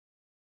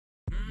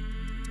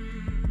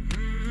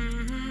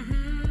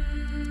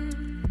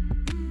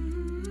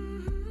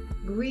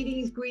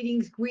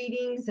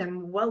Greetings,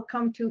 and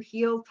welcome to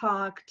Heal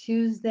Talk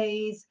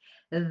Tuesdays.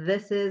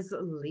 This is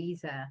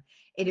Liza.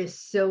 It is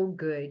so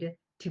good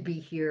to be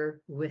here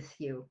with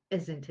you,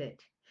 isn't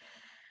it?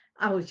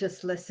 I was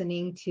just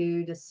listening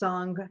to the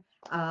song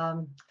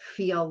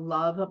Feel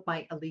Love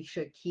by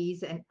Alicia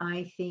Keys, and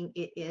I think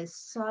it is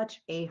such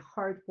a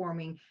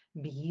heartwarming,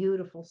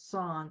 beautiful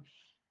song,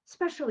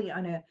 especially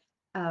on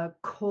a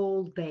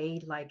cold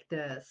day like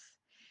this.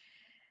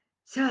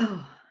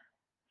 So,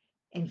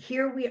 and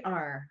here we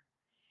are,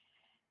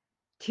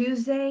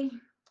 Tuesday,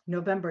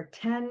 November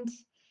 10th,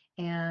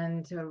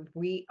 and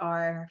we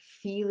are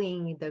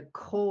feeling the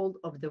cold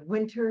of the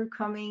winter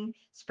coming,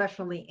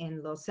 especially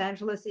in Los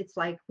Angeles. It's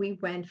like we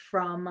went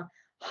from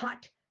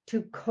hot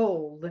to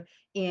cold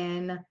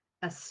in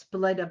a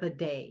split of a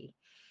day.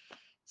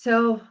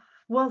 So,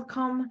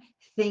 welcome.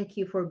 Thank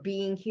you for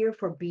being here,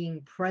 for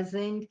being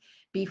present.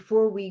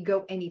 Before we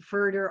go any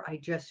further, I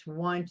just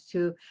want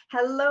to,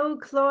 hello,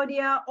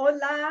 Claudia.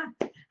 Hola.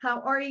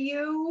 How are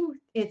you?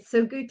 It's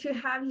so good to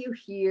have you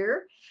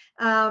here.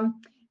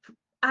 Um,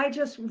 I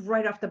just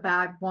right off the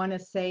bat want to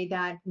say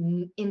that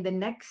in the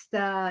next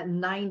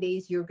 9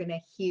 days, you're going to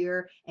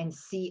hear and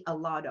see a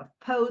lot of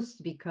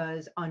posts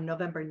because on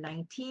November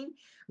 19th,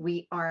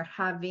 we are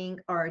having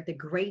the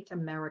Great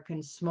American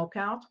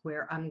Smokeout,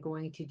 where I'm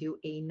going to do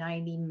a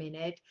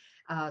 90-minute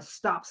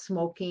stop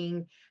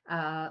smoking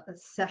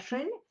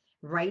session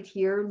right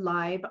here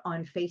live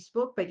on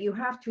Facebook. But you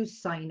have to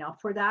sign up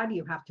for that.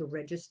 You have to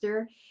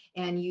register,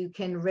 and you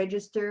can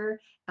register,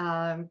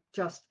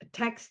 just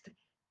text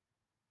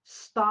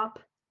Stop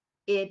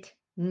It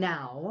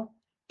Now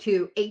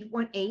to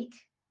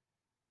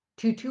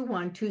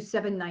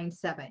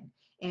 818-221-2797.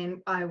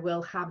 And I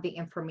will have the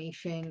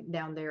information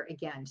down there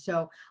again.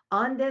 So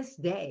on this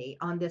day,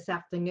 on this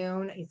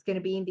afternoon, it's going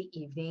to be in the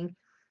evening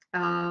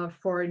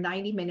for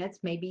 90 minutes.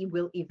 Maybe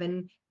we'll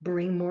even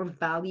bring more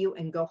value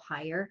and go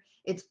higher.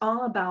 It's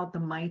all about the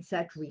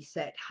mindset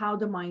reset, how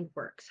the mind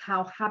works,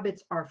 how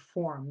habits are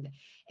formed,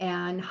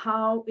 and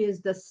how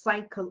is the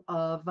cycle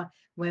of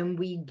when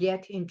we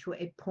get into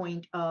a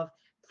point of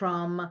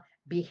from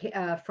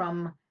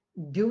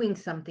doing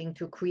something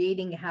to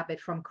creating a habit,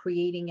 from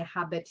creating a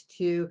habit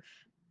to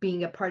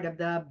being a part of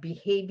the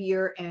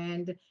behavior.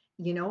 And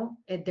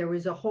there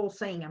is a whole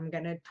saying, I'm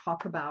going to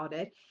talk about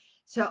it.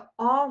 So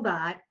all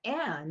that,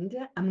 and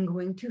I'm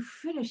going to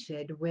finish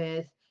it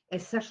with a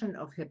session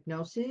of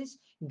hypnosis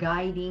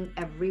guiding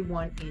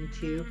everyone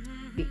into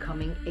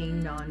becoming a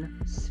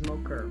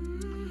non-smoker.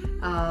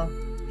 uh,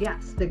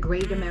 yes, the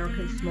Great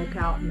American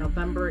Smokeout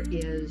November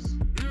is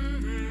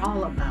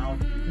all about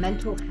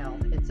mental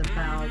health. It's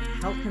about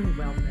health and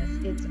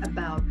wellness. It's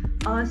about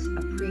us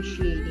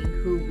appreciating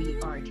who we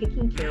are,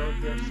 taking care of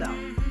yourself.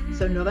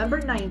 So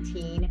November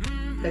 19,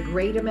 the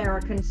Great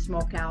American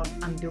Smokeout,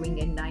 I'm doing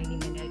a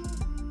 90-minute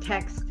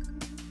text.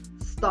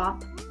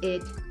 Stop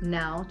it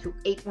now to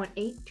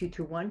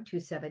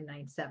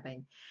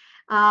 818-221-2797.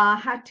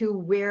 Had to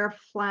wear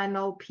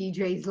flannel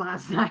PJs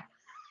last night.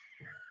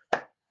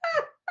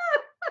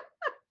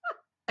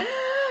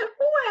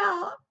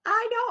 Well,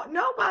 I don't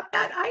know about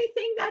that. I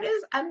think that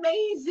is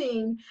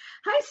amazing.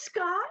 Hi,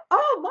 Scott.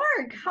 Oh,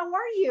 Mark, how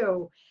are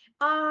you?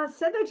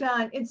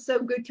 Sedajan, it's so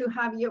good to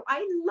have you.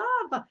 I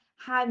love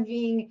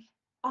having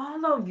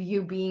all of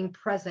you being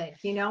present.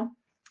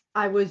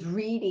 I was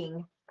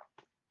reading.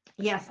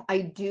 Yes,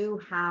 I do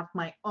have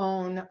my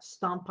own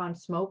Stomp on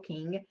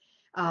Smoking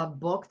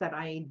book that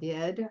I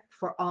did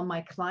for all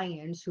my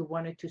clients who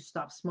wanted to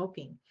stop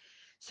smoking.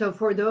 So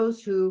for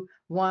those who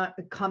want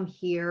to come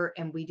here,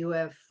 and we do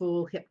a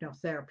full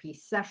hypnotherapy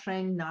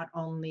session, not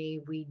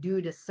only we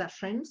do the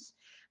sessions,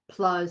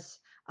 plus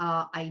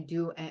I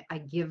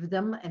give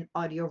them an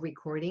audio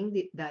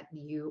recording that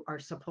you are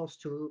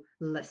supposed to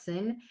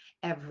listen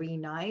every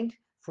night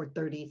for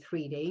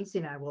 33 days.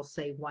 And I will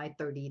say why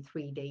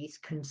 33 days,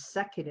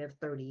 consecutive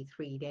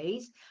 33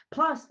 days,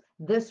 plus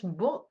this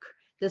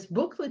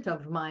booklet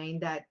of mine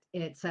that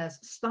it says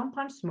Stomp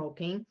on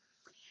Smoking,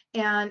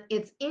 and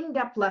it's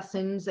in-depth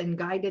lessons and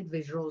guided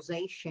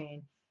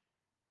visualization,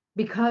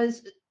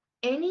 because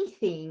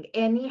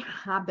any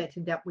habit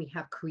that we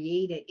have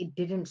created, it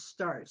didn't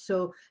start.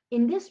 So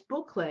in this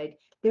booklet,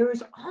 there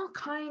is all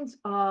kinds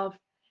of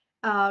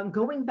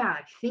going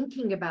back,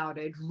 thinking about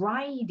it,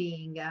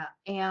 writing,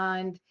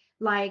 and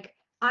like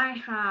I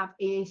have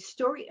a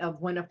story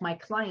of one of my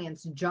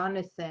clients,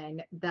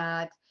 Jonathan,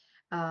 that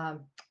uh,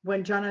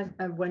 when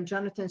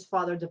Jonathan's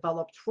father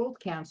developed throat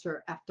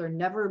cancer after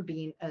never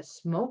being a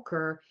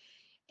smoker,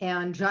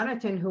 and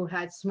Jonathan, who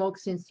had smoked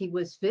since he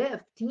was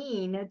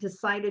 15,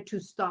 decided to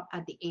stop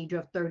at the age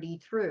of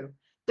 32.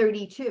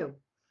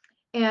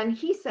 And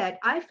he said,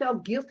 I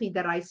felt guilty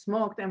that I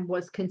smoked and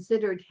was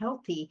considered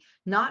healthy,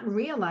 not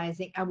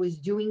realizing I was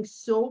doing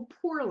so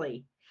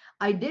poorly.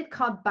 I did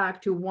cut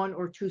back to 1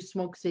 or 2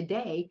 smokes a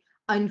day.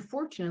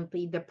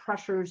 Unfortunately, the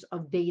pressures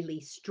of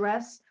daily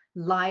stress,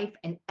 life,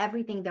 and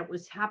everything that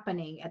was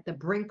happening at the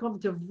brink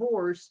of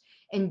divorce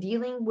and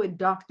dealing with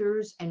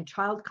doctors and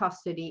child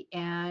custody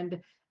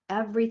and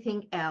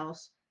everything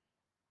else,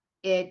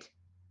 it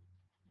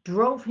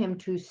drove him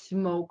to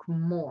smoke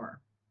more.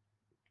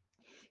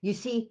 You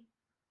see,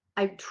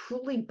 I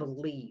truly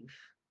believe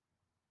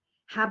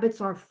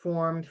habits are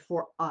formed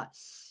for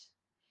us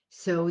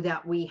so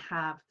that we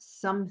have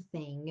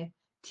something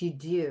to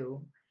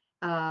do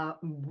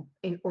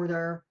in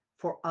order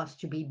for us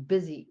to be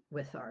busy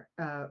with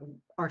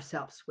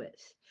ourselves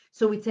with.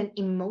 So it's an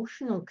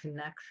emotional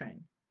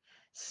connection.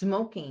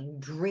 Smoking,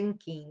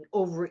 drinking,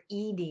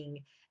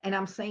 overeating, and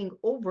I'm saying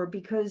over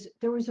because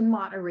there is a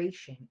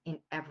moderation in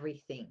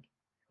everything.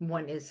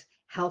 One is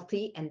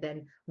healthy, and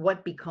then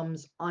what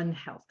becomes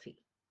unhealthy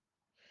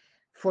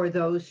for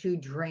those who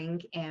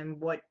drink,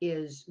 and what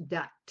is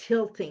that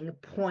tilting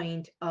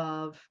point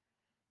of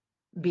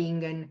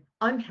being an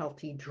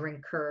unhealthy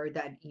drinker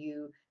that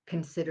you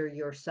consider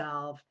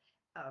yourself,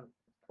 uh,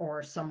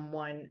 or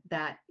someone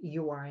that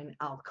you are an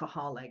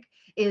alcoholic.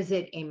 Is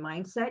it a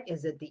mindset?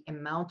 Is it the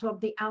amount of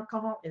the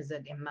alcohol? Is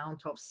it the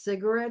amount of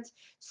cigarettes?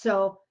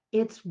 So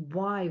it's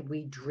why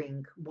we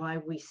drink, why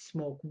we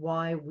smoke,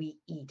 why we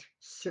eat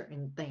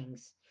certain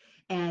things.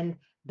 And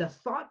the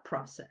thought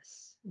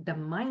process, the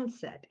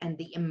mindset, and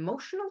the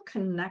emotional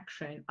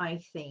connection, I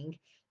think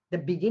the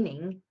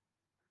beginning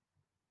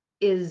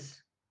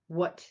is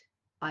what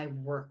I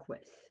work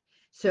with.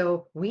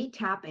 So we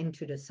tap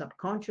into the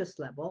subconscious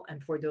level.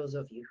 And for those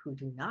of you who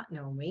do not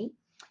know me,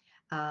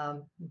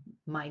 um,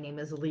 my name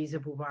is Liza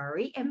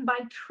Boubari, and by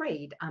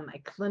trade, I'm a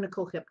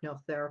clinical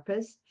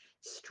hypnotherapist,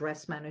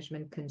 stress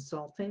management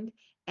consultant,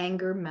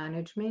 anger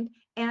management,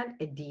 and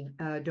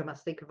a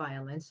domestic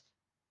violence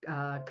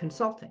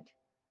consultant.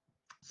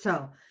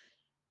 So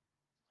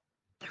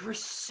there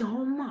is so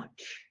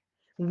much.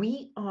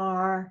 We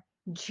are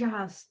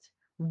just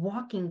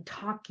walking,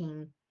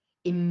 talking,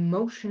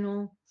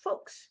 emotional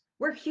folks.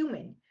 We're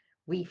human.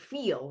 We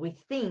feel, we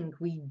think,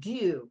 we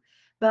do.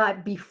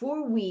 But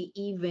before we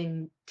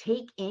even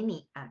take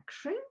any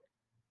action,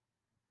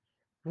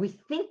 we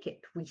think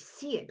it, we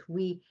see it.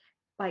 We,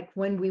 like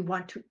when we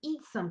want to eat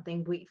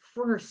something, we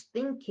first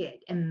think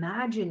it,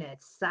 imagine it,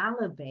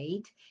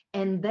 salivate,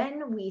 and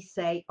then we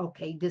say,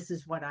 okay, this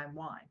is what I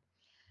want.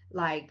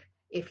 Like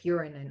if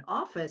you're in an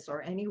office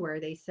or anywhere,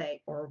 they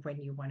say, or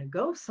when you want to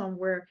go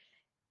somewhere,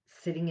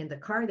 sitting in the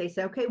car, they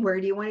say, okay,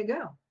 where do you want to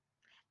go?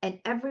 And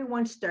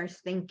everyone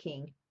starts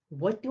thinking,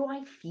 what do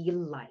I feel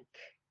like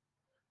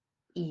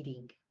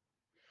eating?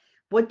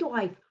 What do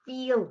I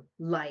feel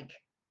like?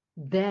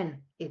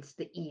 Then it's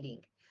the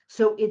eating.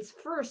 So it's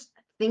first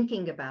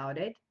thinking about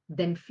it,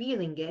 then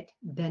feeling it,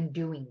 then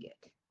doing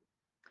it.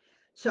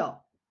 So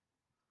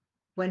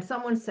when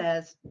someone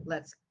says,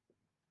 let's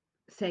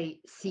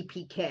say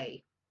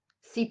CPK,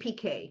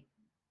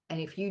 and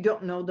if you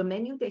don't know the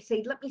menu, they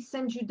say, let me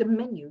send you the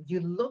menu.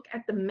 You look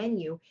at the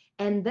menu,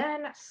 and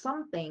then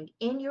something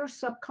in your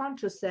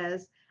subconscious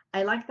says,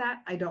 I like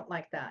that. I don't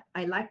like that.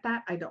 I like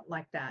that. I don't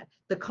like that.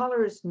 The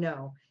colors,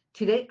 no.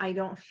 Today, I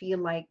don't feel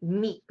like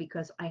meat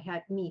because I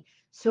had meat.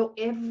 So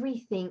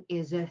everything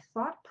is a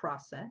thought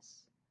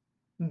process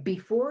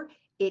before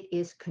it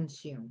is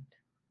consumed.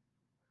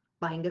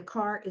 Buying a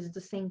car is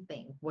the same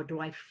thing. What do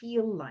I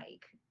feel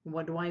like?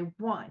 What do I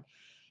want?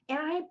 And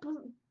I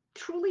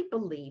truly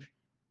believe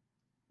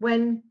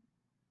when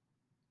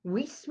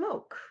we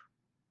smoke,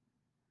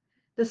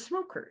 the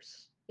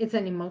smokers, it's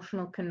an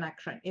emotional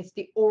connection. It's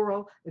the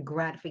oral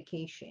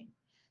gratification.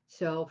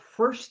 So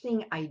first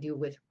thing I do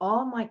with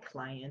all my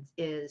clients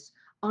is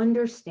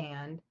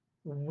understand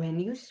when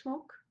you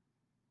smoke,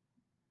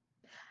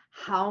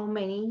 how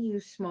many you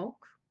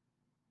smoke,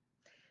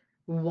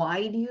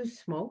 why do you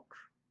smoke?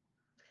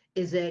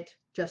 Is it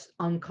just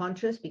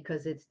unconscious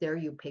because it's there,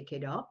 you pick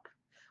it up?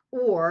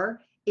 Or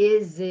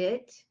is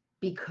it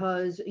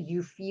because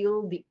you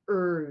feel the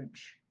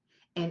urge?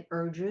 And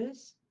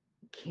urges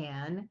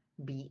can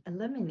be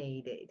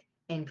eliminated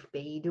and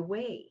fade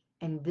away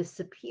and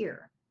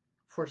disappear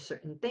for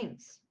certain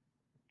things.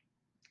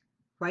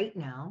 Right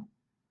now,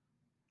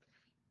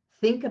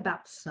 think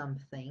about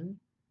something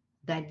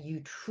that you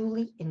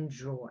truly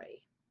enjoy,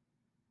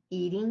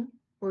 eating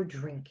or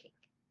drinking.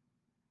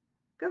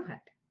 Go ahead.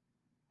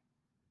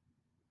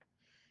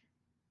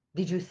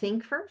 Did you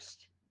think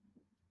first?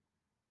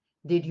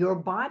 Did your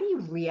body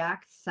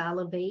react,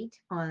 salivate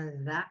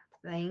on that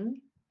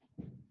thing?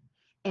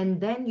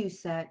 And then you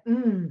said,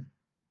 and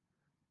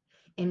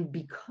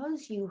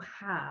because you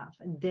have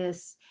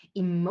this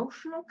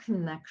emotional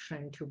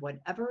connection to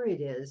whatever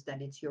it is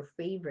that it's your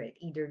favorite,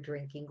 either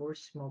drinking or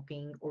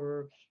smoking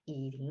or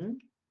eating,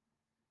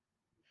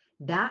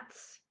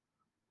 that's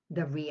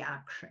the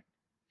reaction.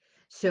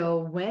 So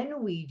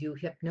when we do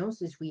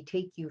hypnosis, we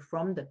take you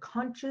from the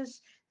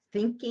conscious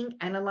thinking,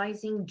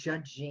 analyzing,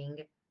 judging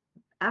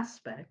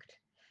aspect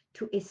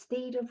to a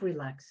state of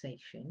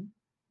relaxation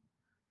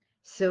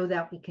so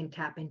that we can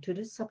tap into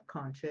the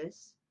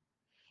subconscious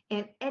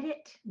and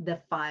edit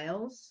the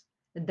files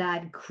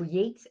that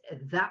creates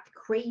that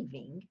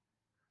craving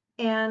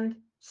and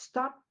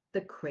stop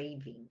the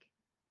craving,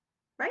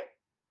 right?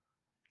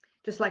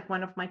 Just like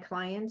one of my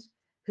clients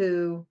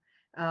who,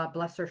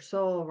 bless her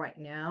soul right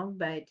now,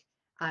 but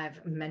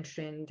I've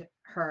mentioned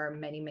her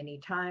many, many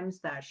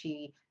times that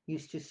she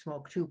used to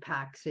smoke 2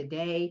 packs a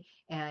day.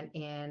 And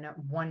in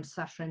one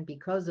session,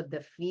 because of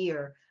the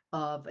fear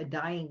of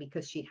dying,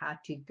 because she had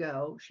to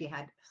go, she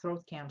had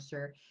throat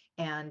cancer,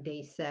 and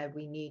they said,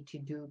 we need to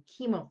do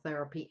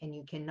chemotherapy and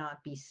you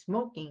cannot be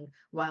smoking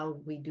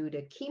while we do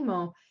the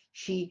chemo.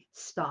 She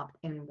stopped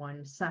in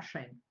one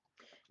session.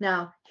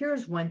 Now,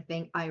 here's one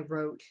thing I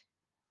wrote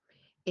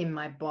in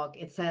my book.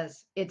 It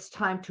says, it's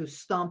time to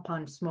stomp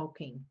on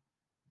smoking.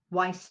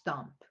 Why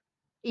stomp?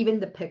 Even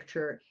the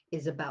picture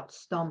is about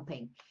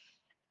stomping.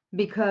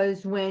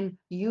 Because when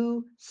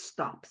you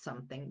stop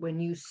something, when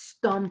you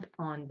stomp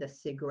on the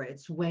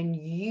cigarettes, when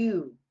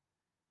you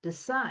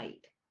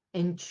decide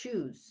and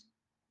choose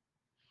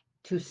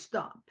to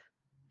stop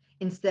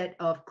instead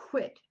of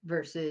quit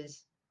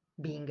versus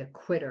being a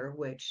quitter,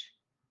 which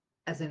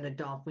as an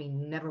adult, we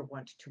never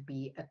want to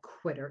be a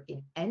quitter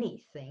in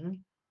anything,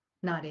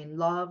 not in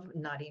love,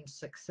 not in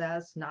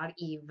success, not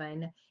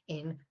even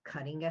in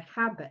cutting a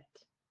habit.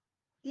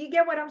 Do you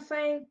get what I'm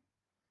saying?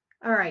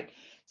 All right.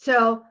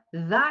 So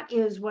that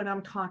is what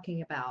I'm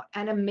talking about.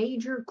 And a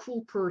major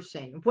cool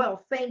person.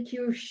 Well, thank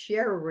you,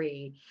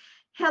 Sherry.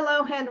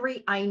 Hello,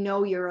 Henry. I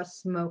know you're a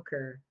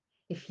smoker.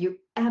 If you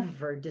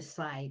ever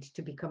decide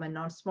to become a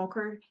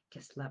non-smoker,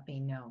 just let me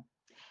know.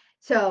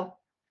 So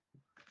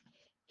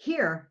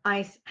here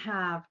I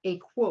have a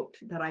quote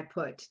that I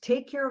put.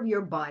 Take care of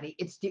your body.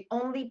 It's the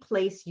only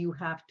place you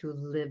have to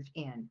live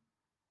in.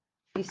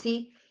 You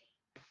see,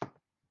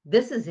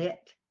 this is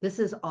it. This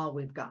is all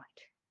we've got.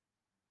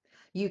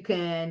 You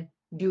can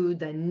do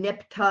the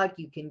nip tuck,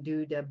 you can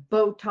do the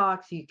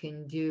Botox, you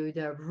can do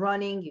the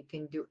running, you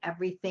can do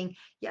everything.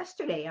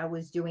 Yesterday, I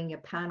was doing a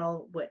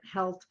panel with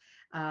health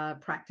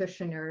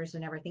practitioners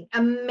and everything.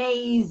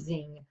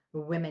 Amazing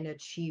women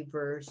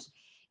achievers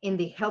in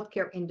the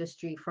healthcare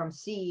industry, from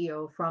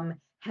CEO, from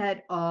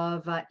head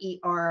of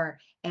ER,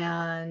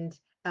 and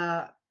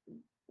uh,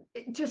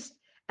 just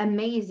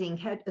amazing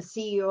head, a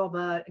CEO of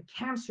a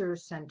cancer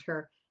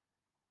center.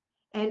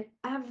 And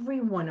every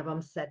one of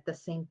them said the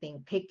same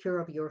thing: take care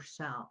of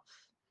yourself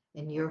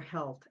and your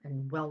health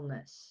and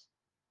wellness,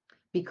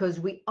 because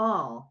we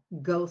all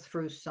go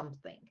through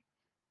something,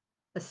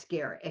 a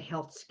scare, a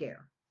health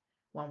scare.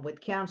 One with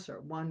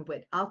cancer, one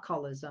with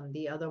alcoholism,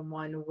 the other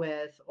one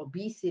with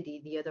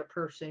obesity, the other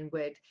person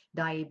with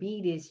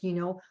diabetes. You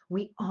know,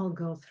 we all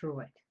go through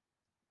it.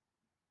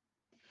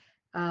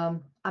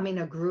 I'm in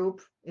a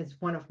group. It's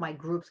one of my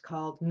groups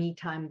called Me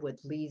Time with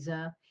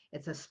Liza.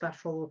 It's a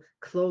special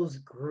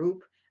closed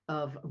group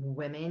of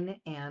women,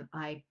 and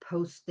I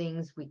post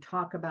things. We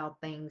talk about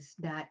things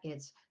that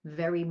it's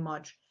very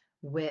much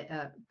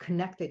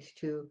connected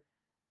to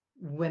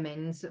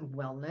women's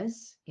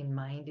wellness in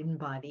mind and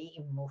body,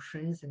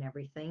 emotions, and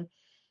everything.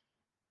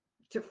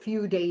 A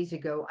few days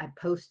ago, I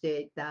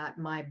posted that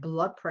my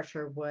blood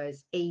pressure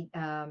was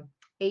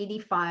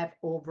 85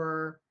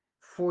 over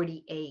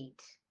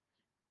 48.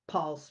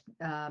 Pulse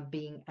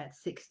being at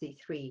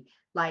 63.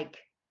 Like,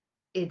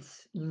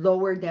 it's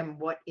lower than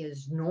what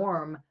is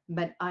norm,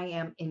 but I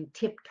am in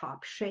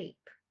tip-top shape.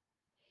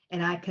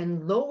 And I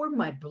can lower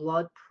my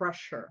blood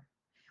pressure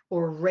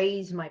or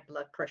raise my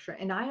blood pressure.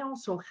 And I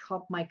also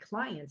help my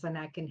clients, and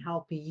I can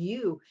help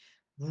you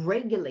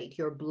regulate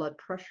your blood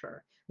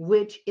pressure,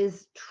 which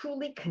is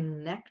truly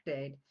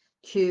connected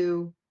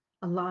to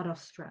a lot of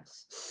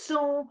stress.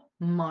 So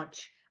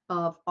much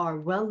of our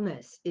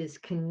wellness is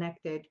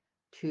connected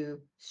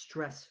to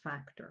stress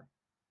factor.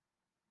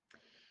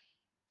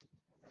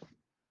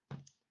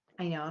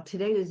 I know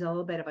today is a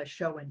little bit of a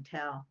show and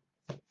tell.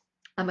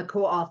 I'm a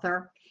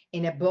co-author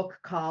in a book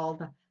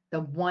called The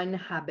One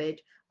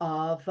Habit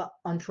of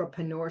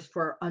Entrepreneurs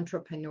for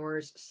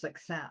Entrepreneurs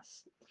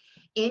Success.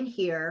 In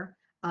here,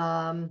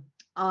 I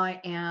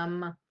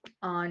am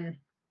on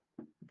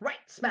right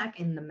smack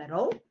in the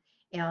middle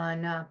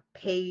on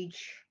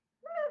page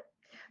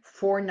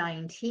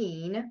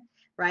 419,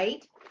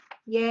 right?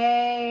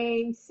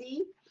 Yay,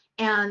 see?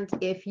 And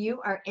if you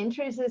are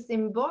interested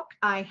in book,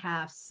 I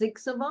have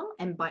 6 of them.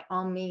 And by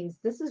all means,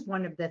 this is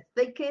one of the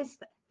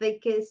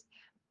thickest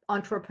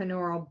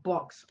entrepreneurial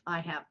books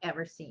I have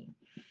ever seen.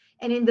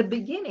 And in the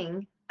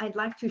beginning, I'd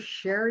like to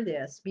share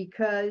this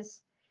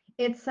because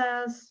it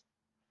says,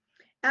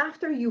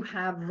 after you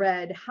have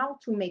read How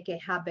to Make a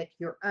Habit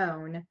Your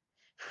Own,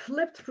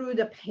 flip through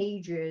the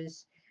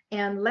pages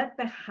and let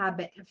the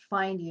habit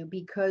find you,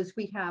 because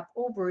we have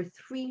over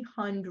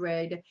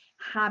 300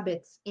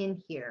 habits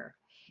in here.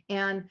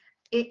 And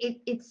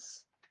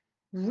it's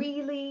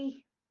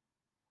really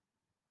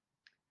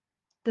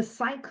the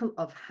cycle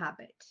of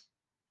habit.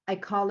 I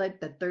call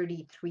it the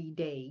 33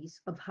 days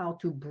of how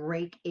to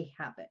break a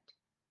habit,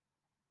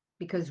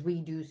 because we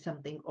do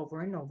something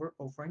over and over,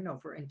 over and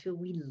over until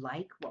we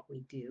like what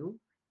we do.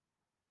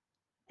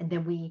 And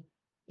then we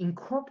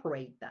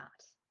incorporate that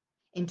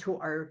into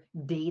our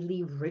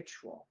daily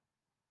ritual.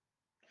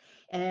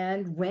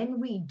 And when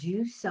we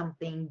do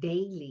something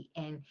daily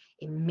and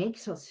it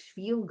makes us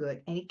feel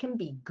good, and it can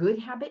be good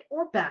habit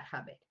or bad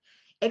habit.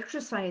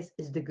 Exercise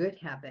is the good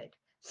habit.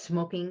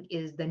 Smoking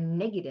is the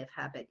negative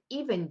habit,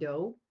 even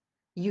though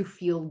you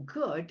feel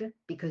good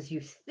because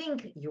you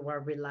think you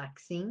are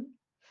relaxing,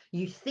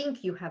 you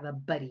think you have a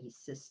buddy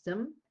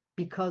system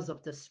because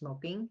of the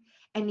smoking,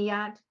 and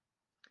yet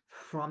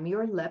from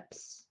your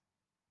lips,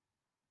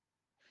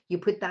 you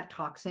put that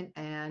toxin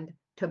and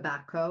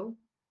tobacco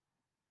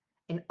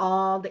and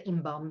all the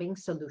embalming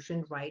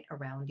solution right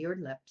around your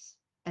lips.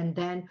 And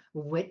then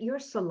with your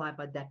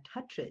saliva that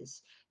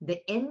touches the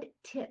end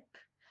tip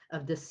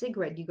of the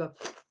cigarette, you go,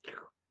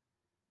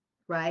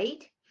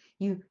 right?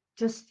 You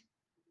just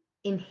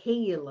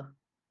inhale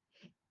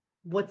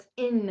what's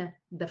in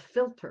the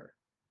filter,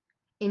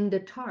 in the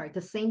tar,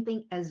 the same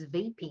thing as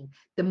vaping.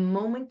 The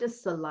moment the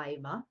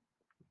saliva,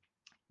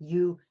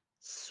 you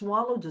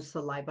swallow the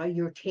saliva,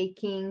 you're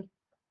taking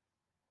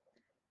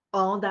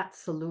all that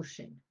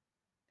solution.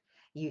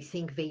 You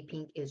think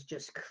vaping is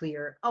just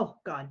clear. Oh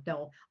God,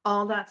 no.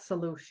 All that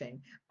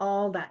solution,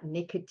 all that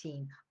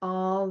nicotine,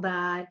 all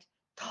that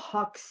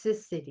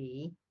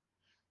toxicity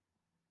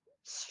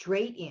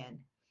straight in.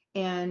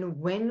 And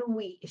when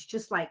it's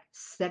just like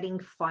setting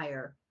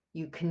fire.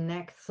 You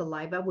connect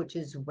saliva, which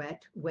is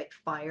wet, wet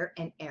fire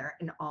and air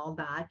and all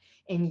that,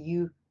 and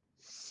you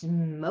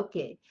smoke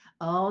it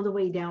all the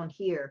way down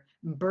here,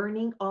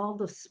 burning all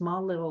the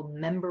small little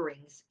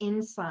membranes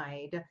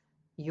inside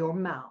your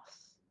mouth,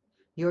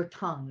 your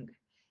tongue,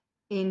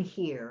 in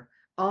here,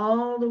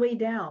 all the way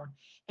down,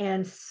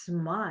 and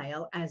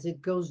smile as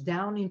it goes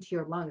down into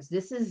your lungs.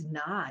 This is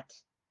not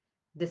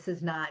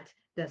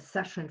the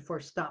session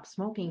for stop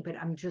smoking, but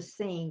I'm just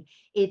saying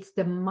it's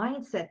the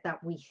mindset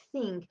that we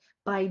think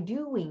by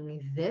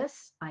doing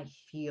this, I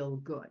feel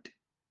good.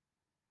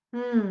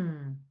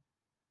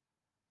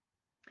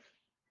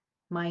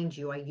 Mind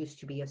you, I used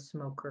to be a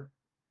smoker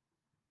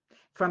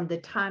from the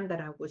time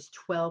that I was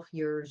 12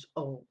 years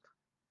old.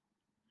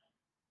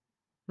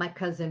 My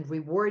cousin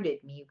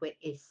rewarded me with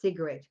a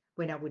cigarette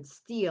when I would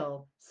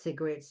steal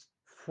cigarettes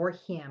for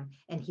him,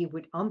 and he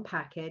would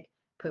unpack it,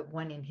 put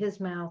one in his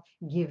mouth,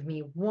 give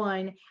me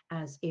one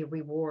as a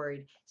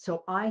reward.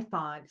 So I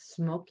thought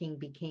smoking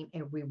became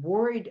a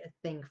reward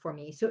thing for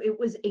me. So it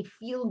was a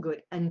feel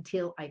good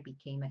until I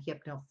became a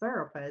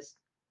hypnotherapist.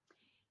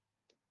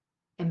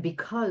 And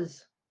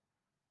because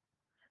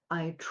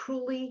I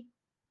truly,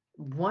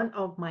 one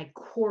of my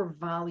core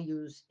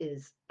values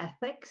is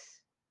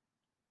ethics,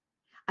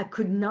 I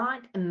could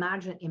not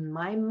imagine in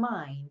my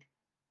mind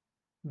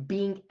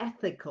being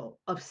ethical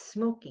of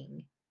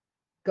smoking,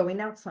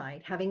 going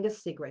outside, having a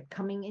cigarette,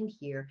 coming in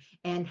here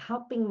and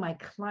helping my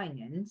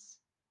clients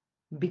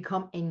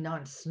become a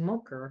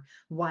non-smoker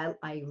while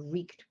I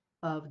reeked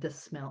of the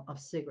smell of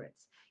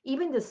cigarettes.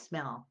 Even the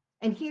smell.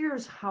 And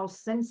here's how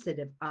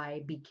sensitive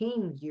I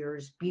became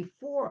years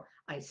before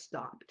I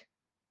stopped.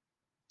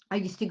 I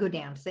used to go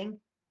dancing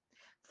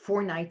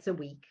 4 nights a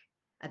week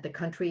at the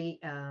country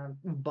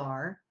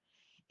bar,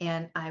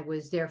 and I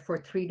was there for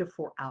 3 to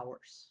 4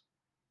 hours.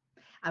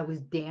 I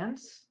would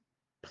dance,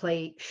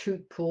 play,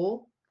 shoot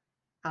pool,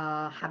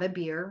 have a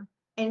beer,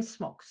 and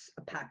smokes.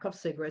 A pack of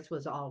cigarettes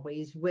was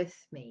always with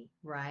me,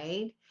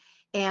 right?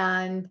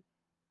 And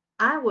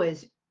I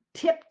was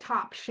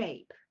tip-top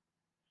shape,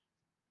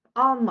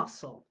 all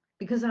muscle,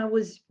 because I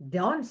was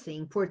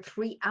dancing for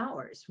 3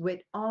 hours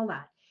with all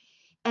that.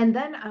 And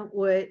then I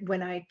would,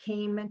 when I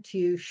came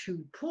to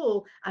shoot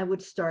pool, I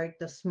would start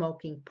the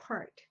smoking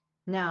part.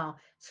 Now,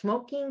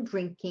 smoking,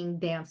 drinking,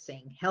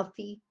 dancing,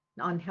 healthy,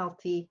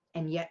 unhealthy,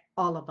 and yet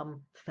all of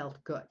them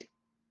felt good.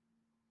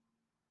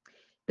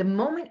 The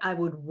moment I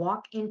would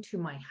walk into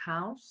my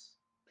house,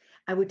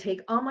 I would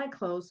take all my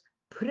clothes,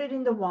 put it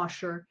in the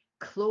washer,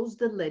 close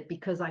the lid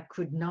because I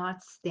could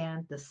not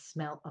stand the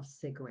smell of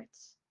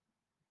cigarettes.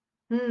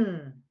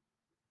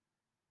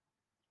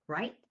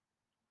 Right?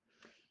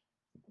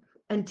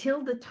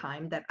 Until the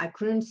time that I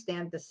couldn't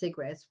stand the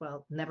cigarettes,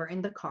 well, never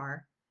in the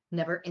car,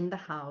 never in the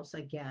house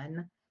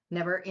again,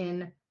 never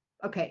in,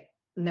 okay,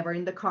 never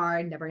in the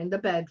car, never in the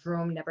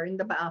bedroom, never in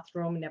the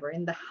bathroom, never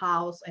in the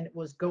house, and it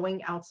was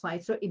going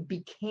outside. So it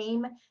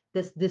became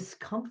this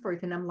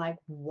discomfort, and I'm like,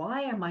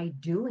 why am I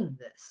doing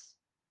this?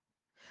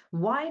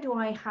 Why do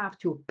I have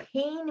to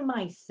pain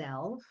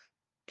myself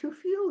to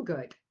feel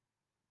good?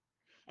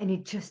 And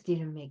it just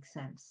didn't make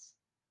sense.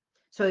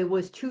 So it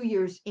was 2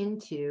 years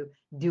into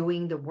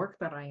doing the work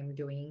that I am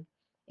doing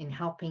in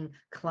helping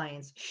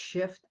clients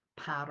shift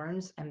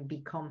patterns and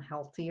become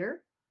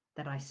healthier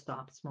that I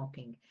stopped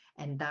smoking.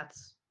 And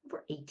that's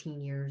over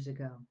 18 years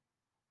ago.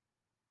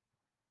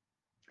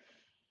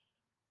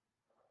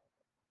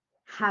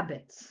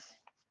 Habits.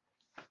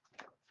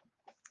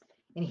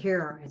 And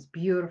here it's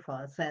beautiful.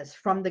 It says,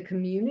 from the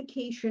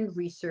communication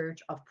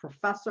research of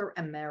Professor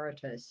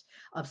Emeritus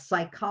of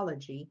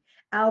Psychology,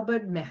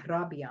 Albert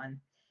Mehrabian,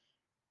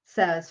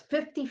 says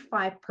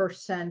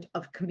 55%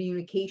 of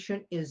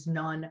communication is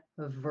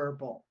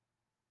non-verbal,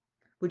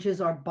 which is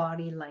our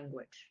body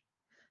language.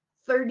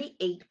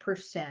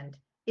 38%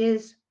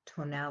 is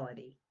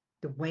tonality,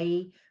 the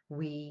way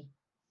we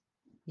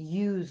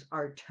use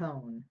our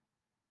tone.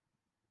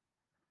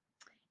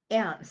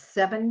 And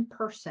 7%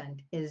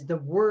 is the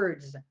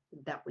words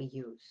that we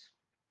use.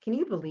 Can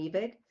you believe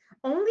it?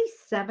 Only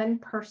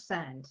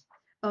 7%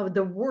 of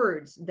the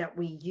words that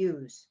we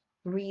use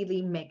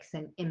really makes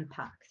an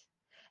impact.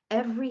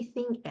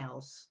 Everything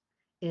else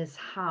is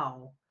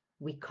how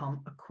we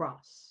come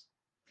across.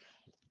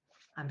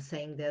 I'm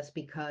saying this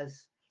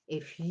because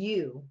if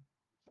you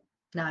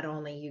not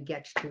only you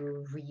get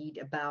to read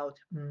about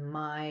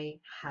my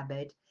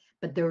habit,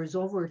 but there's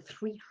over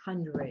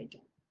 300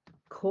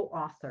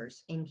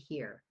 co-authors in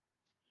here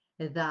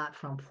that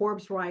from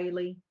Forbes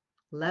Riley,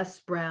 Les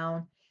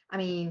Brown, I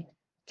mean,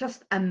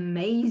 just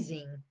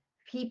amazing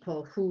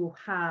people who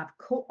have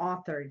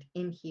co-authored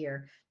in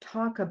here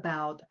talk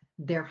about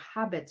their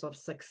habits of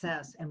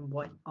success and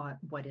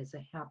what is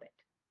a habit.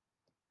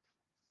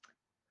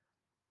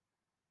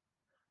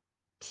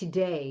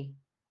 Today,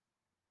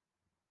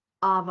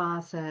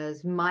 Ava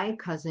says, my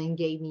cousin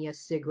gave me a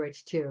cigarette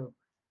too.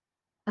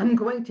 I'm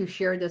going to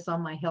share this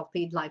on my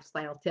healthy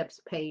lifestyle tips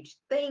page.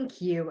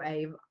 Thank you,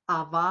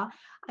 Ava.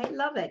 I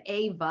love it,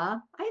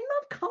 Ava. I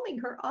love calling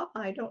her Ava.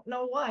 I don't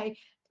know why.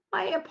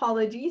 My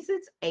apologies.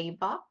 It's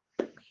Ava.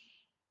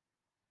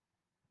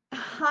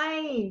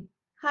 Hi.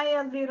 Hi,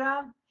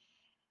 Elvira.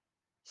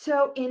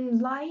 So in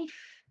life,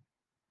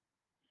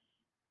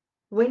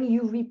 when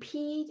you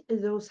repeat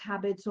those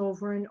habits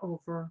over and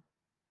over,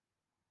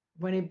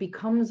 when it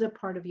becomes a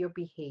part of your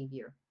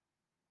behavior,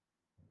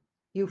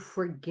 you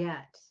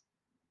forget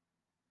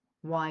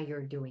why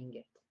you're doing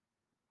it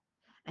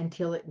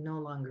until it no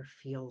longer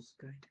feels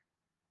good.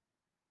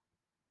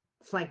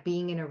 It's like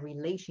being in a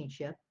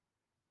relationship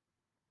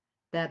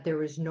that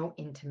there is no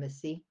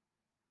intimacy,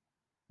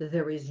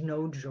 there is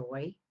no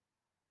joy.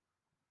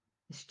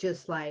 It's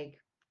just like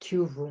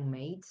two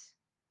roommates.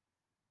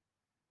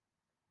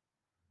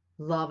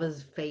 Love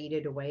is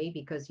faded away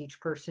because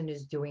each person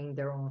is doing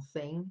their own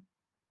thing.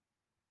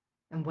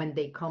 And when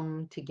they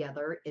come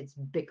together, it's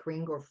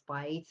bickering or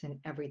fights and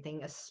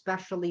everything,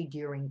 especially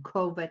during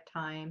COVID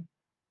time.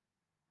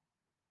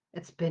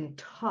 It's been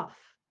tough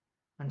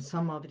on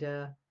some of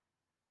the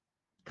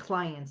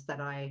clients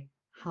that I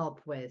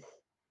help with,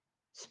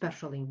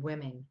 especially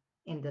women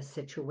in the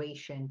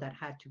situation that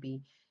had to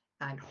be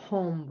at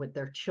home with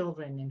their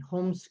children and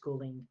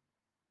homeschooling.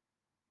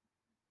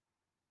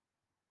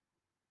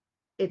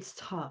 It's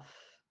tough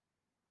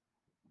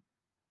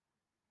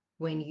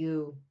when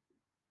you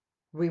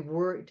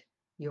reward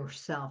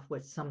yourself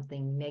with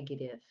something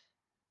negative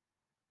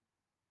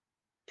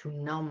to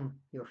numb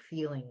your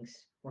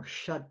feelings or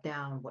shut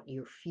down what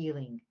you're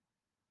feeling.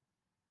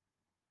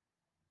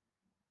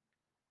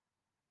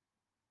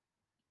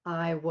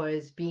 I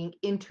was being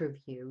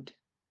interviewed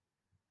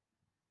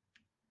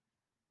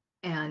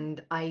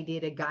and I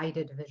did a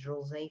guided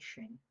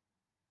visualization.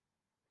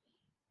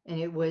 And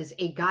it was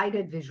a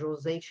guided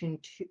visualization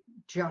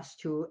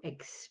just to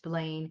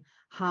explain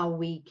how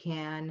we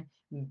can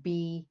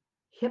be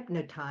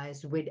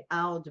hypnotized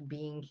without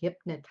being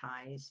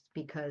hypnotized,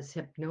 because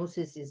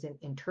hypnosis is an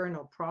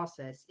internal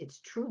process. It's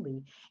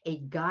truly a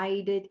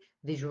guided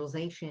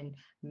visualization.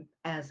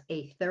 As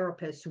a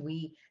therapist,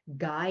 we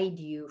guide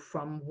you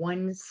from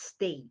one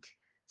state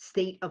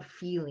of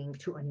feeling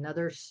to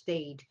another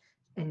state,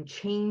 and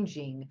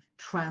changing,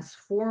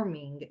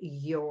 transforming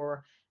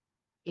your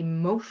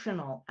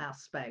emotional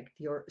aspect,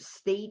 your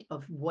state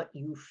of what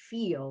you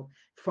feel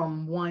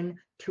from one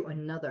to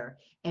another.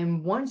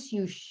 And once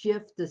you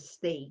shift the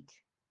state,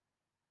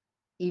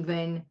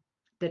 even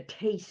the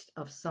taste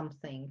of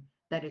something,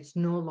 that it's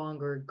no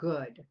longer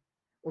good,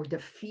 or the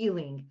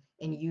feeling,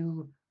 and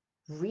you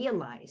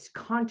realize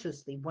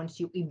consciously, once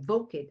you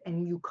evoke it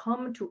and you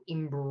come to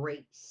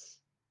embrace,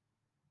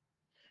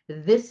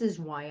 this is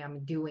why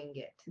I'm doing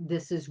it.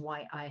 This is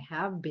why I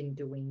have been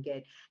doing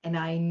it. And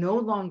I no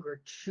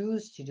longer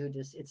choose to do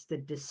this. It's the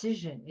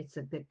decision. It's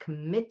the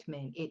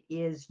commitment. It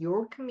is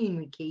your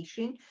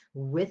communication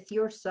with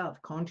yourself,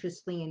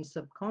 consciously and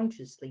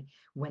subconsciously.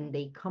 When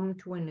they come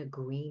to an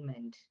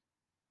agreement,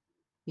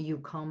 you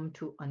come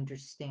to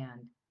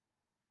understand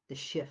the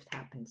shift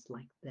happens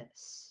like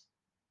this.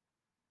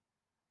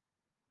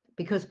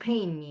 Because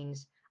pain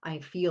means I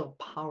feel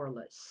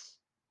powerless.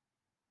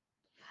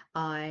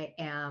 I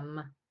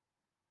am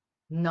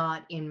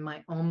not in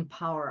my own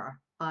power.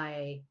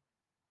 I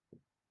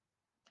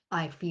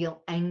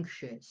feel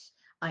anxious.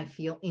 I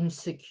feel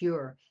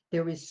insecure.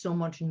 There is so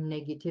much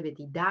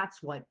negativity.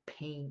 That's what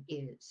pain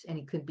is. And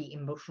it could be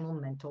emotional,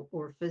 mental,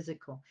 or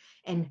physical.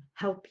 And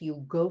help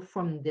you go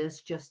from this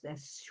just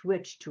as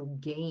switch to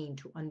gain,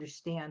 to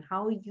understand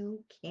how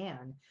you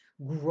can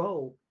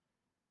grow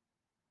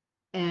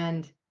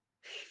and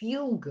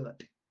feel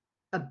good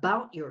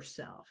about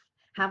yourself.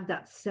 Have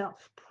that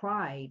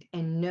self-pride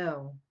and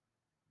know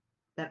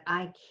that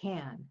I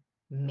can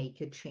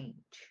make a change.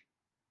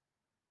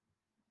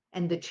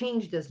 And the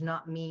change does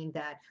not mean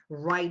that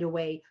right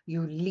away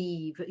you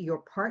leave your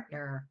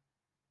partner,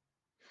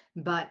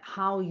 but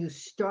how you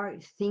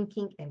start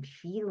thinking and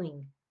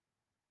feeling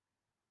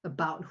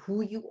about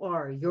who you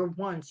are, your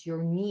wants,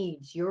 your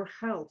needs, your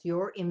health,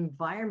 your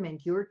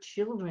environment, your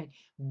children,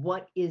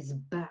 what is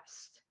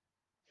best.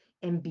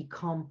 and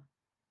become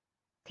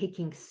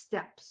taking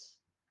steps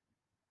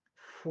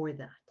for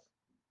that.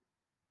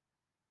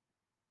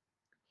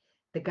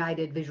 The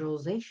guided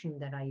visualization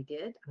that I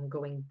did, I'm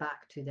going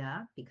back to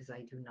that because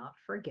I do not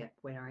forget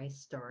where I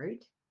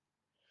start,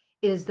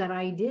 is that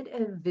I did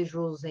a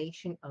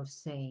visualization of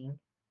saying,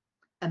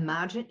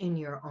 imagine in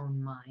your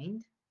own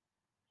mind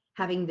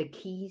having the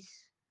keys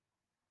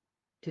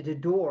to the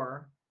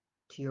door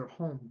to your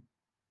home.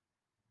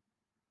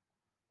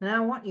 And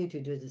I want you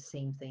to do the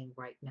same thing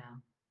right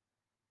now.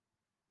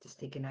 Just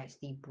take a nice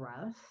deep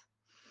breath.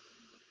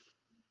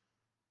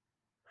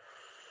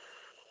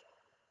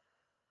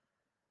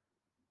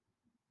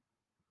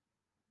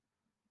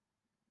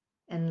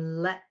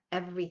 And let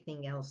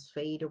everything else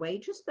fade away.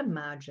 Just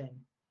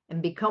imagine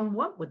and become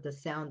one with the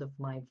sound of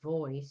my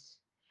voice.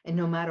 And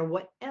no matter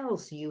what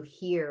else you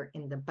hear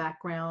in the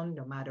background,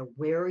 no matter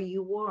where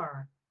you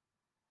are,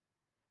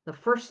 the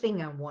first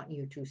thing I want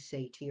you to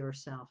say to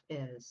yourself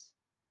is,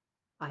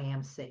 I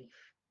am safe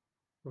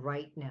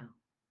right now,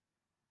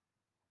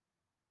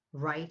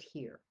 right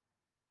here.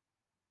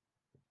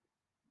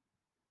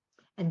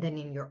 And then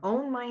in your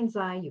own mind's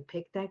eye, you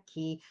pick that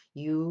key,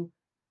 you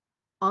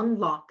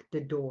unlock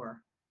the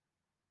door,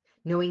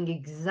 knowing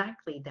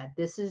exactly that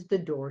this is the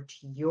door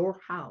to your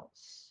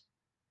house,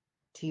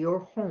 to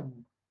your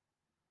home,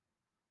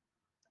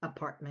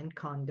 apartment,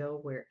 condo,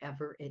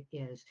 wherever it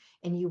is,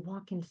 and you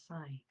walk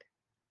inside.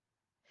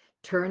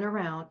 Turn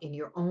around in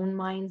your own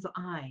mind's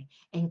eye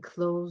and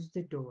close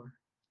the door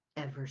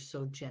ever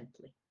so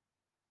gently.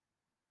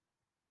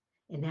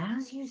 And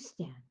as you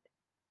stand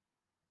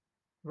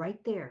right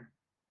there,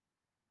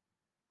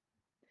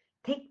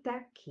 take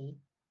that key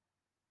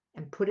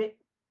and put it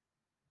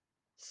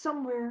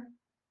somewhere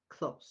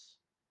close.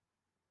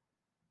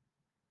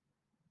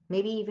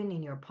 Maybe even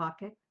in your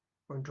pocket,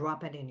 or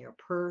drop it in your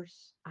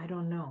purse. I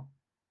don't know.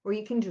 Or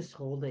you can just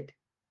hold it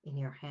in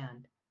your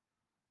hand.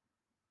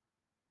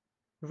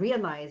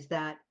 Realize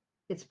that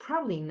it's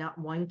probably not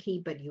one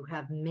key, but you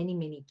have many,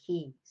 many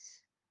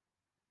keys.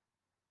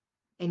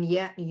 And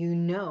yet you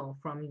know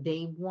from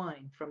day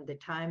one, from the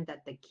time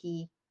that the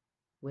key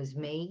was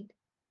made,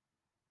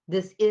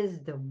 this is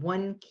the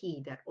one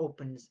key that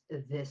opens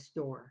this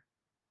door.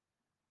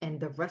 And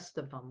the rest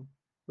of them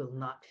will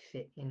not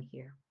fit in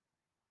here.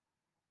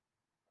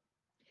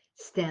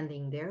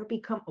 Standing there,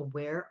 become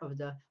aware of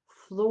the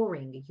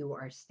flooring you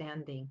are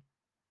standing.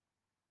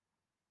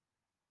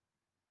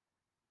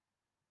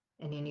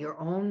 And in your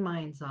own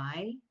mind's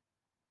eye,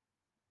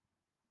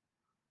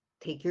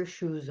 take your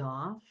shoes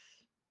off.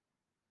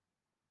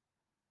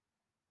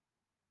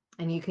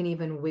 And you can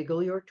even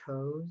wiggle your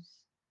toes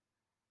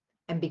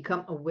and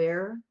become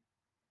aware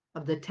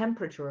of the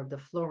temperature of the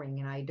flooring.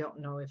 And I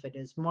don't know if it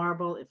is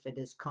marble, if it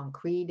is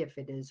concrete, if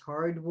it is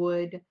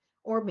hardwood,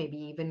 or maybe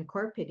even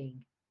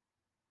carpeting.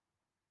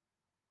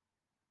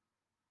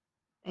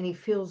 And it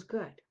feels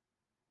good.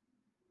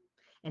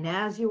 And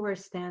as you are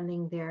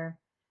standing there,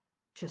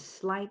 just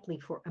slightly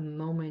for a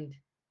moment,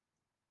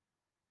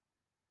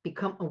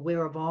 become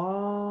aware of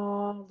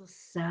all the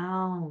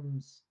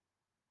sounds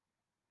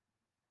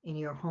in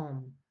your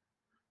home.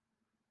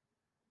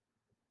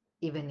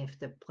 Even if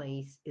the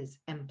place is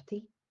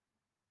empty,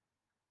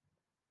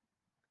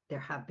 there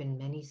have been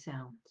many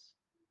sounds.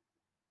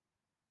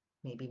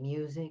 Maybe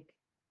music,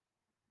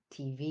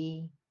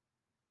 TV,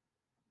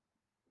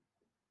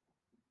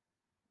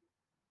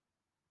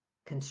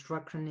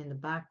 construction in the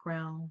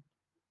background,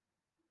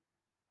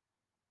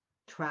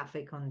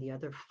 traffic on the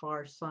other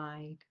far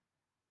side,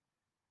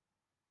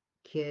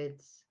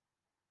 kids,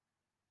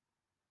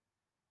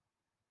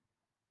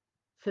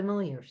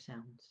 familiar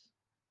sounds.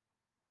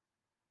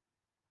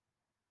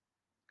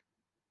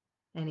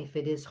 And if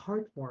it is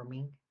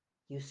heartwarming,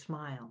 you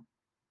smile.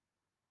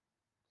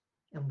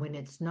 And when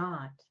it's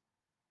not,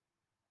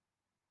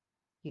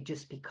 you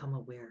just become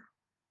aware.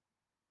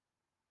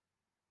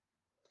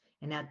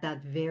 And at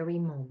that very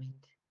moment,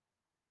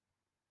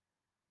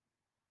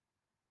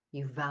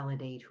 you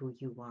validate who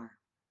you are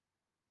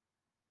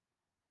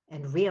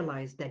and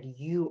realize that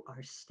you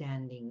are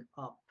standing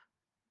up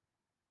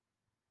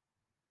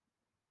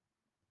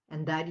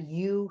and that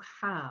you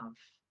have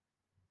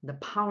the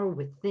power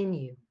within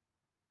you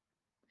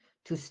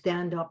to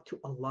stand up to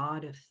a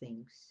lot of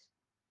things,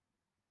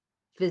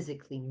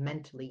 physically,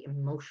 mentally,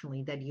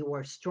 emotionally, that you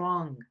are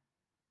strong,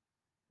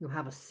 you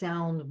have a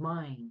sound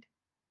mind,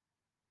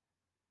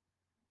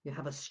 you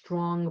have a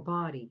strong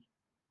body,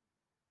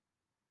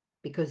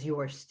 because you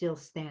are still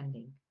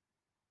standing.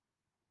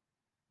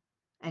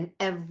 And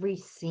every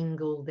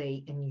single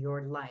day in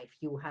your life,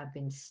 you have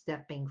been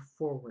stepping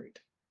forward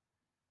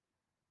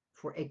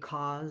for a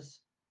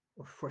cause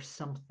or for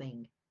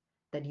something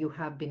that you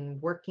have been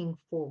working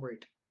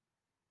forward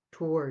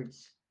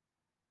towards,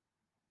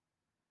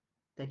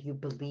 that you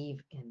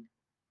believe in.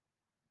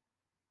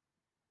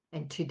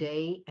 And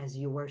today, as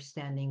you are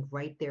standing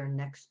right there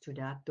next to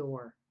that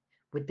door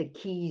with the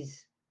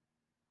keys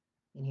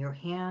in your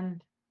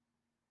hand,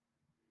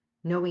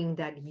 knowing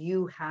that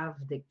you have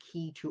the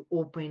key to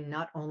open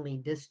not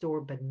only this door,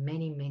 but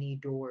many, many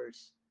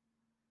doors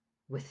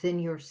within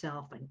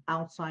yourself and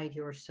outside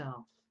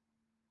yourself,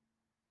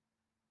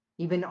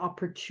 even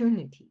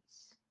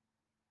opportunities,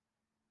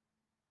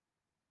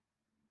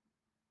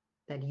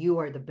 that you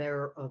are the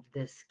bearer of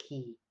this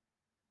key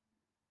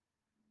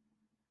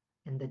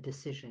and the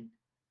decision,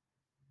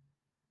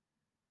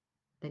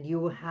 that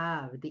you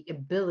have the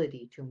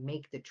ability to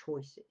make the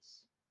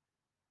choices,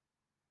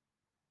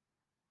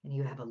 and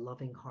you have a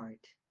loving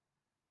heart.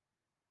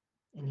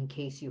 And in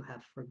case you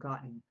have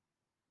forgotten,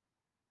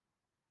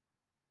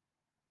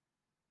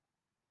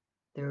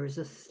 there is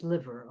a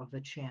sliver of a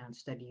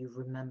chance that you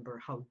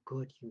remember how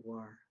good you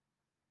are.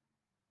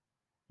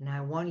 And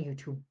I want you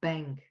to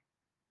bank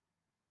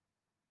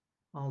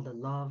all the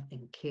love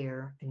and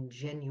care and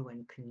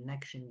genuine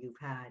connection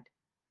you've had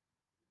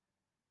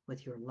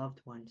with your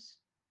loved ones.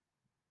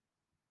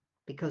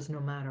 Because no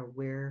matter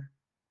where,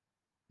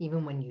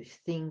 even when you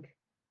think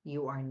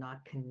you are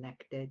not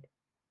connected,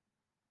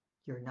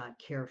 you're not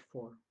cared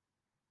for,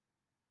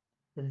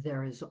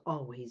 there has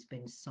always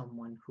been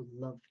someone who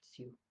loved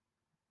you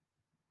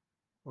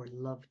or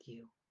loved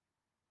you,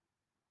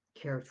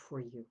 cared for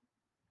you,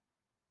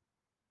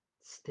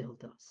 still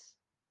does.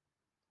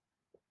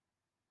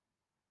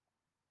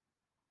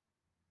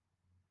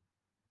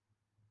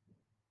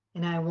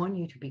 And I want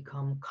you to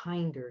become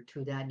kinder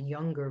to that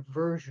younger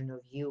version of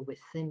you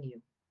within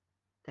you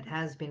that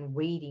has been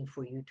waiting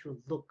for you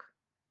to look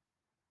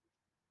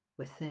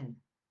within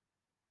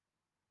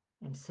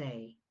and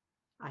say,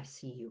 I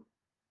see you.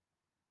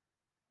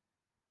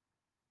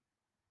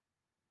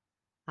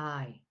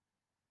 I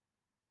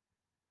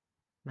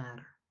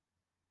matter.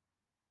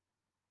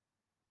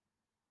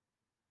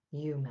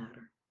 You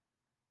matter.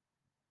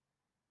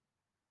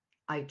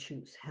 I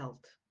choose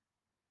health.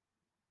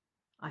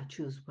 I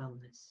choose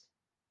wellness.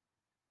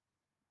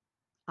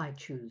 I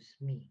choose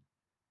me.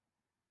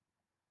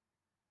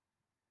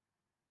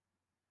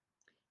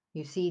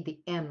 You see, the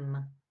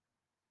M,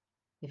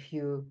 if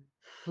you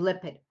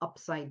flip it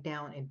upside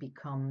down, it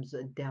becomes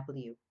a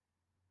W.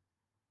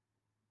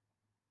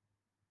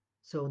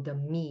 So the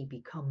me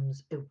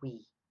becomes a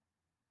we.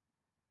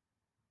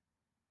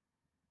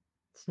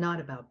 It's not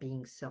about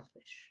being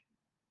selfish.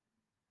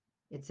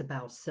 It's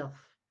about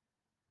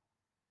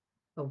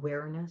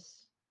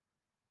self-awareness,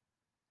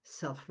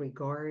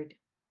 self-regard,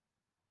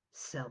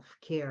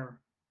 self-care,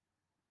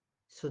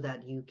 so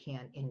that you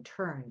can in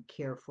turn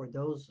care for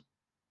those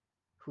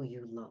who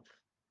you love.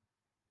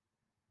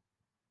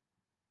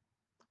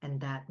 And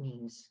that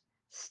means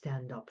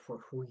stand up for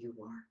who you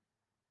are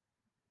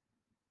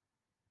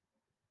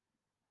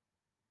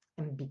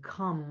and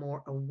become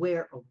more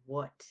aware of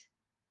what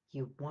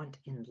you want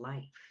in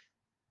life.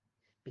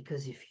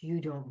 Because if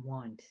you don't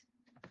want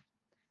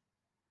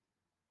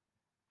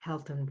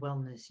health and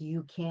wellness,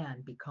 you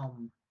can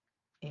become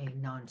a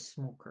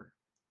non-smoker.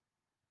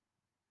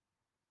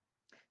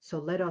 So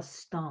let us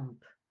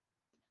stomp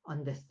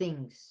on the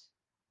things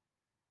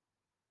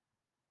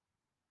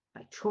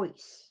by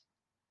choice.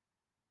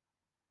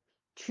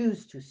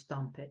 Choose to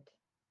stomp it,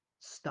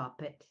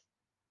 stop it,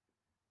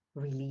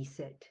 release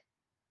it,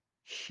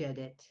 shed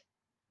it,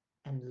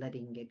 and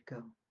letting it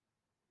go.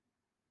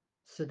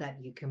 So that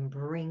you can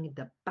bring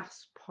the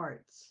best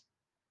parts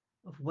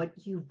of what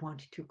you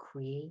want to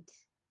create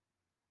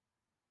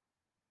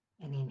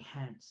and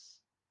enhance.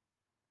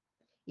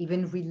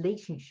 Even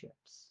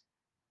relationships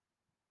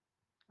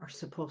are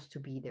supposed to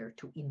be there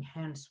to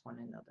enhance one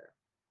another.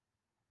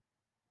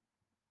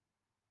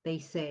 They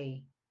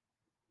say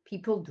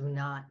people do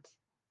not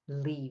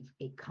leave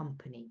a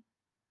company,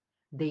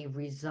 they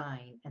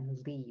resign and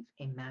leave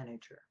a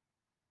manager.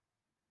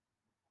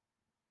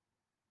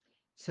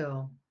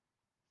 So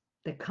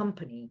the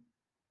company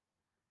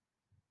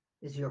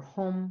is your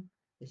home,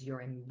 is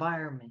your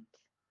environment.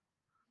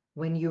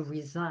 When you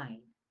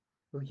resign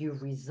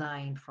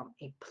from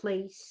a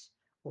place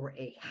or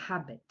a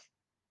habit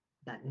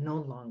that no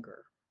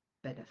longer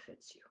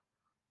benefits you.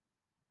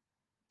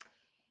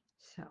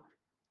 So,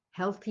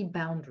 healthy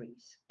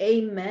boundaries.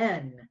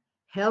 Amen.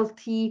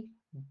 Healthy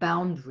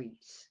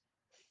boundaries.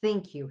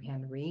 Thank you,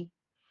 Henry.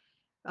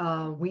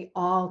 We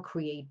all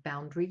create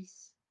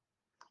boundaries,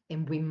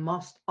 and we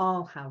must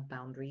all have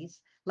boundaries.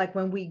 Like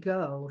when we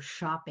go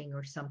shopping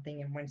or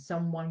something, and when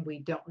someone we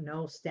don't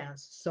know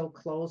stands so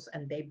close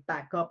and they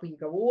back up, you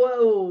go,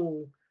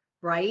 whoa,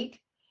 right?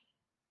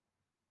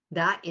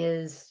 That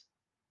is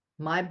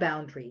my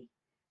boundary.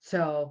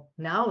 So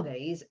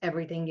nowadays,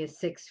 everything is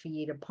 6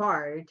 feet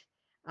apart.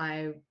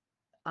 I,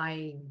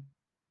 I,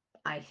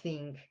 I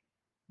think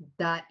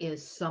that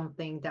is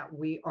something that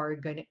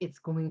it's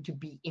going to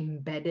be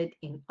embedded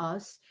in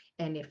us.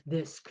 And if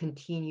this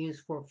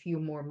continues for a few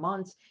more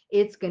months,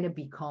 it's going to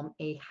become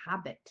a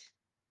habit.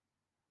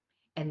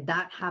 And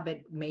that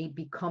habit may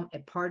become a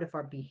part of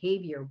our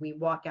behavior. We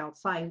walk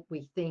outside,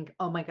 we think,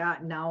 oh my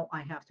God, now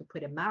I have to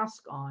put a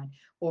mask on,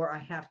 or I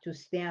have to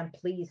stand,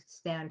 please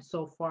stand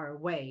so far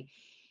away.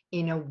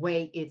 In a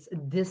way, it's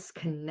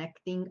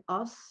disconnecting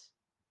us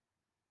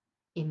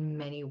in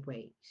many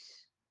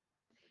ways,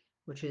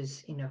 which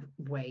is in a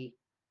way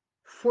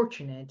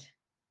fortunate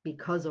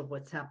because of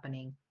what's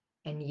happening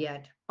and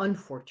yet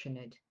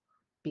unfortunate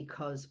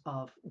because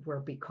of we're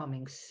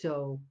becoming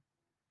so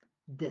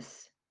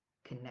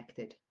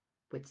disconnected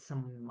with so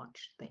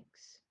much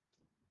things.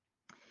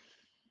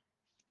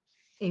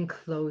 In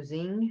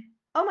closing,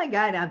 oh my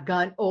God, I've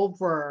gone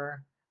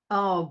over.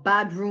 Oh,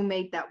 bad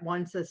roommate that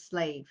wants a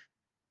slave.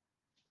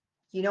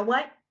 You know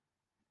what?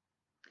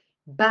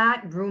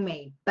 Bad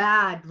roommate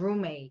that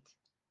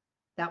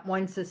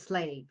wants a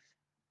slave.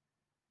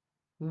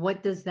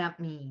 What does that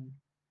mean?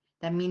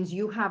 That means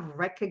you have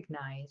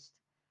recognized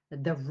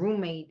that the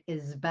roommate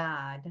is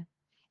bad,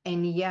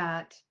 and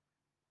yet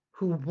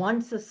who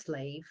wants a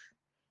slave,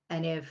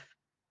 and if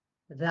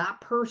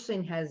that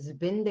person has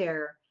been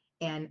there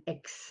and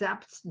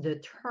accepts the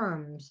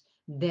terms,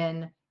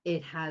 then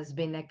it has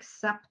been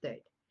accepted.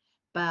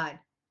 But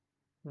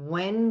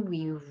when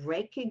we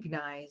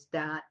recognize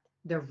that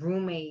the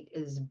roommate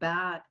is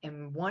bad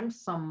and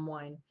wants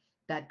someone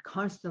that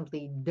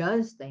constantly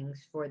does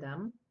things for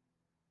them,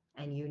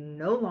 and you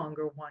no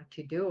longer want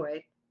to do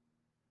it,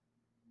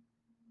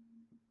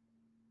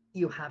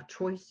 you have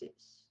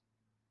choices.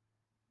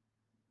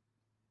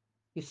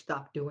 You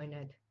stop doing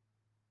it.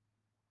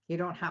 You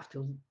don't have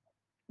to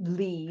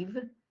leave.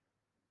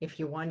 If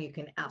you want, you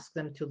can ask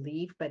them to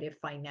leave, but if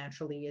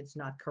financially it's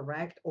not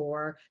correct,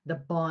 or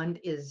the bond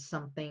is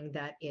something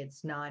that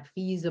it's not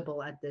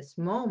feasible at this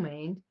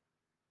moment,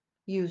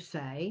 you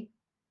say,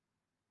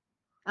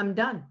 I'm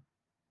done.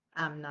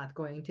 I'm not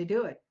going to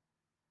do it.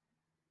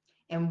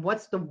 And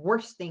what's the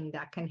worst thing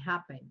that can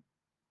happen?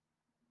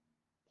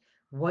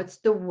 What's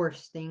the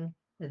worst thing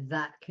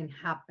that can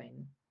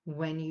happen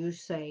when you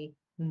say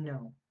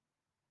no?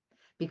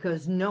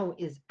 Because no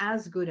is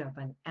as good of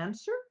an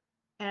answer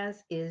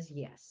as is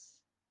yes.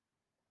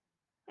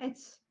 It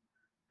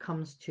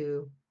comes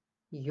to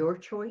your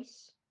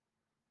choice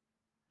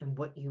and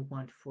what you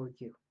want for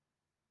you.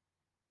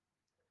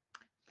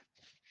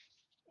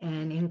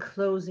 And in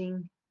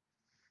closing,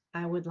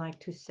 I would like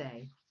to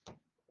say,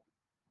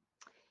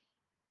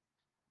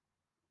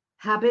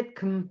 habit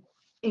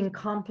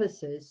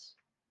encompasses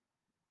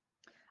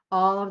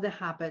all of the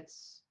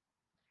habits,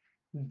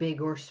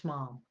 big or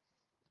small,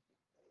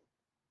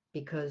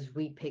 because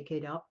we pick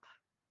it up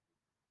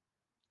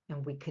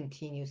and we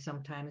continue.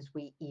 Sometimes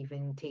we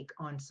even take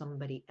on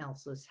somebody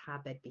else's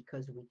habit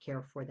because we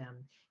care for them,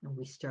 and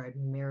we start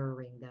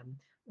mirroring them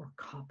or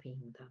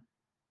copying them.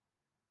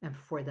 And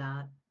for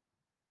that,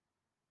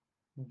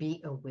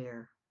 be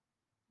aware,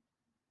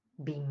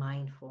 be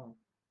mindful,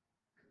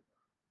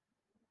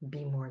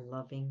 be more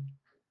loving,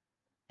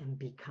 and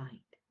be kind.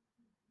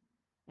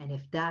 And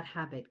if that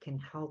habit can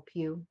help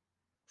you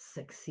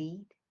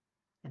succeed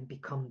and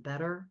become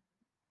better,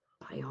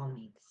 by all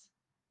means,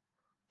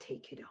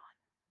 take it on.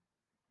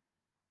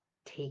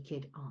 Take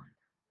it on.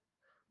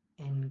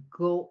 And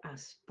go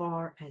as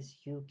far as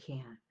you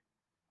can.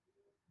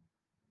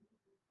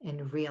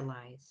 And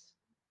realize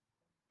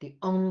the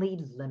only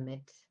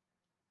limit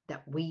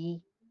that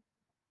we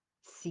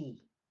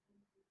see,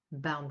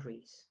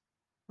 boundaries,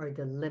 are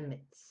the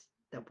limits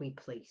that we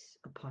place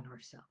upon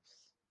ourselves.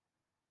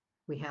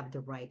 We have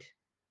the right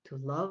to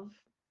love,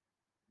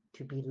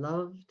 to be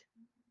loved,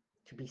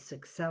 to be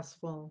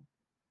successful,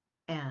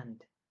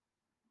 and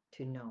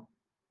to know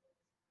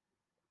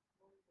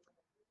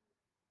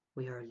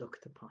we are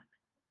looked upon.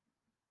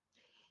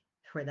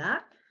 For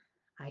that,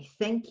 I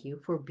thank you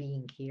for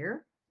being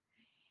here.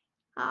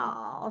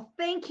 Oh,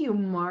 thank you,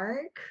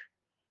 Mark.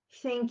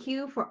 Thank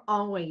you for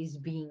always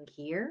being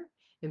here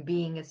and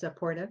being a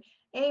supporter.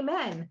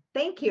 Amen.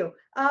 Thank you.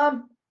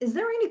 Is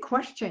there any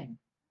question?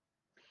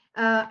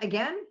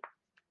 Again,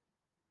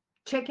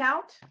 check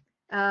out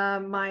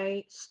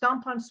my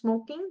Stomp on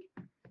Smoking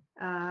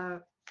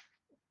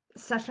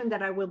session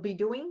that I will be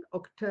doing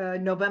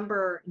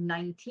November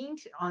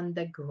 19th on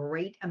the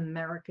Great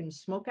American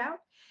Smokeout.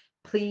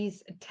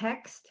 Please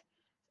text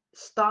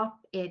Stop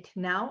It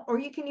Now, or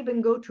you can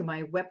even go to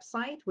my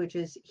website, which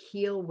is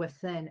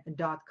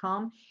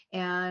HealWithin.com,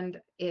 and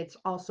it's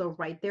also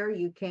right there.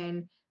 You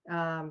can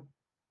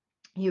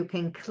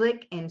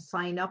click and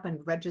sign up and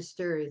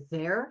register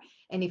there.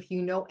 And if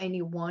you know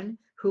anyone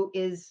who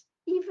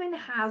even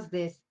has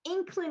this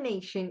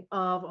inclination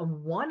of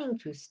wanting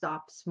to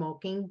stop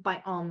smoking, by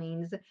all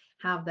means,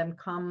 have them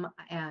come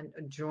and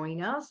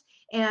join us.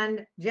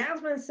 And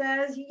Jasmine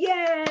says,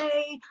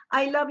 yay!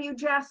 I love you,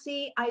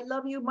 Jessie. I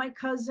love you, my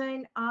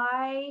cousin.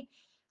 I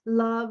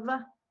love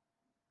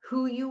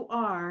who you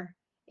are,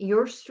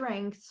 your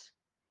strengths,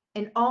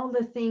 and all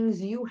the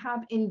things you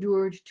have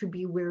endured to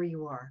be where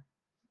you are.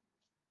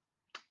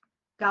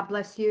 God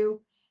bless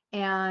you,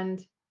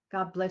 and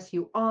God bless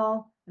you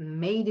all.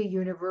 May the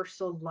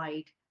universal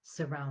light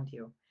surround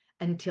you.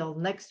 Until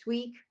next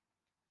week,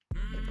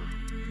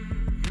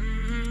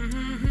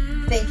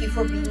 thank you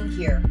for being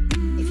here.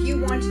 If you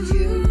want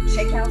to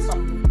check out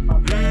some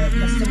of the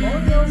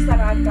testimonials that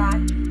I've got,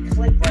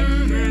 click right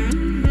here.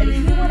 But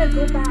if you want to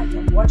go back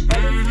and watch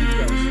other videos,